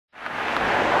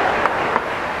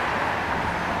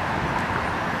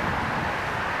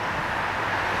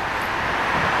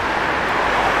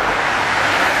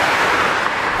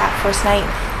first night,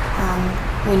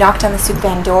 we knocked on the soup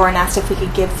van door and asked if we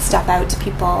could give stuff out to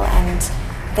people, and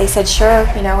they said, sure,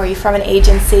 are you from an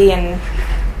agency? And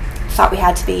thought we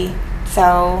had to be.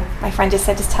 So my friend just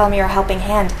said, just tell them you're a helping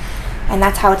hand. And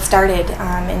that's how it started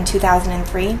in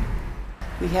 2003.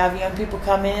 We have young people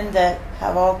come in that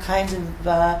have all kinds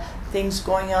of things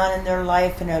going on in their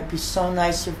life, and it would be so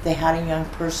nice if they had a young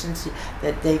person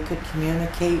that they could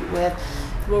communicate with.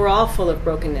 Well, we're all full of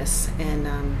brokenness, and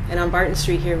on Barton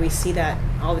Street here we see that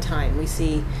all the time. We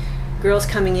see girls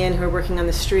coming in who are working on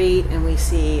the street, and we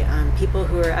see people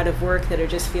who are out of work that are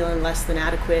just feeling less than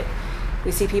adequate.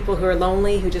 We see people who are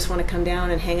lonely, who just want to come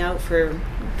down and hang out for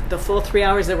the full 3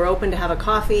 hours that we're open to have a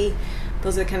coffee.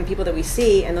 Those are the kind of people that we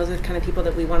see, and those are the kind of people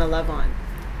that we want to love on.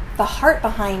 The heart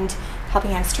behind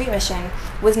Helping Hand Street Mission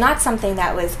was not something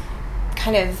that was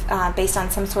kind of based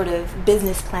on some sort of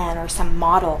business plan or some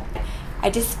model. I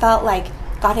just felt like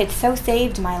God had so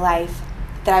saved my life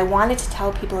that I wanted to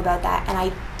tell people about that, and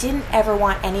I didn't ever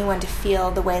want anyone to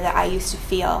feel the way that I used to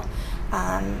feel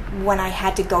when I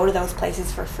had to go to those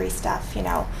places for free stuff.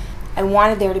 I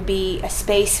wanted there to be a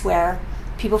space where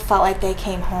people felt like they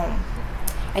came home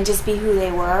and just be who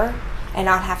they were and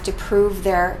not have to prove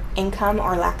their income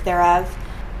or lack thereof,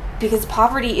 because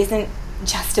poverty isn't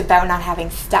just about not having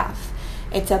stuff.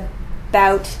 It's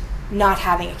about not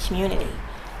having a community.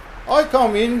 I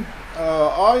come in,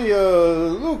 I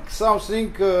look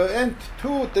something, and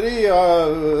 2,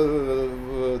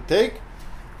 3 take,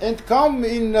 and come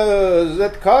in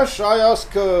that cash. I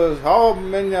ask how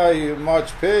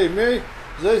much pay me.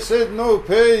 They said no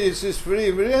pay, it is free,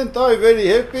 and I very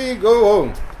happy go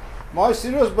home. My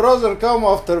serious brother come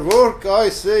after work. I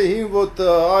say him what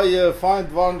I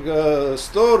find one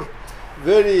store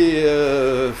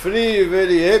very free,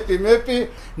 very happy.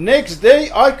 Next day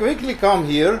I quickly come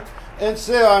here and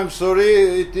say I'm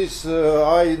sorry. It is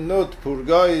I not poor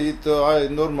guy. I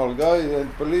normal guy,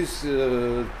 and police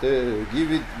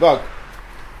give it back.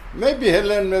 Maybe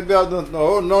Helen, maybe I don't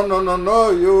know.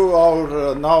 No. You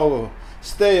are now.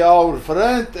 Stay our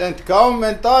friend and come,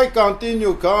 and I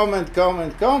continue come.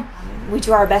 We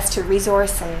do our best to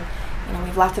resource, and we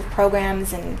have lots of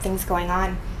programs and things going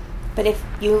on. But if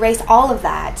you erase all of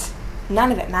that,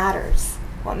 none of it matters.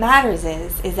 What matters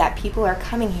is that people are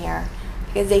coming here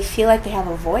because they feel like they have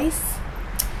a voice.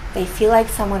 They feel like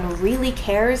someone really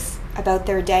cares about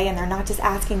their day, and they're not just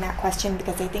asking that question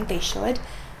because they think they should.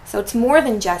 So it's more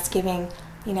than just giving,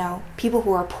 people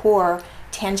who are poor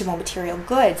tangible material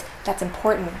goods. That's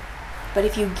important. But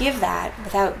if you give that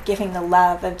without giving the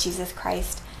love of Jesus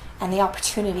Christ and the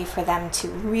opportunity for them to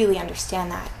really understand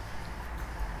that,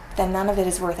 then none of it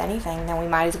is worth anything. Then we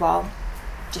might as well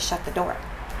just shut the door.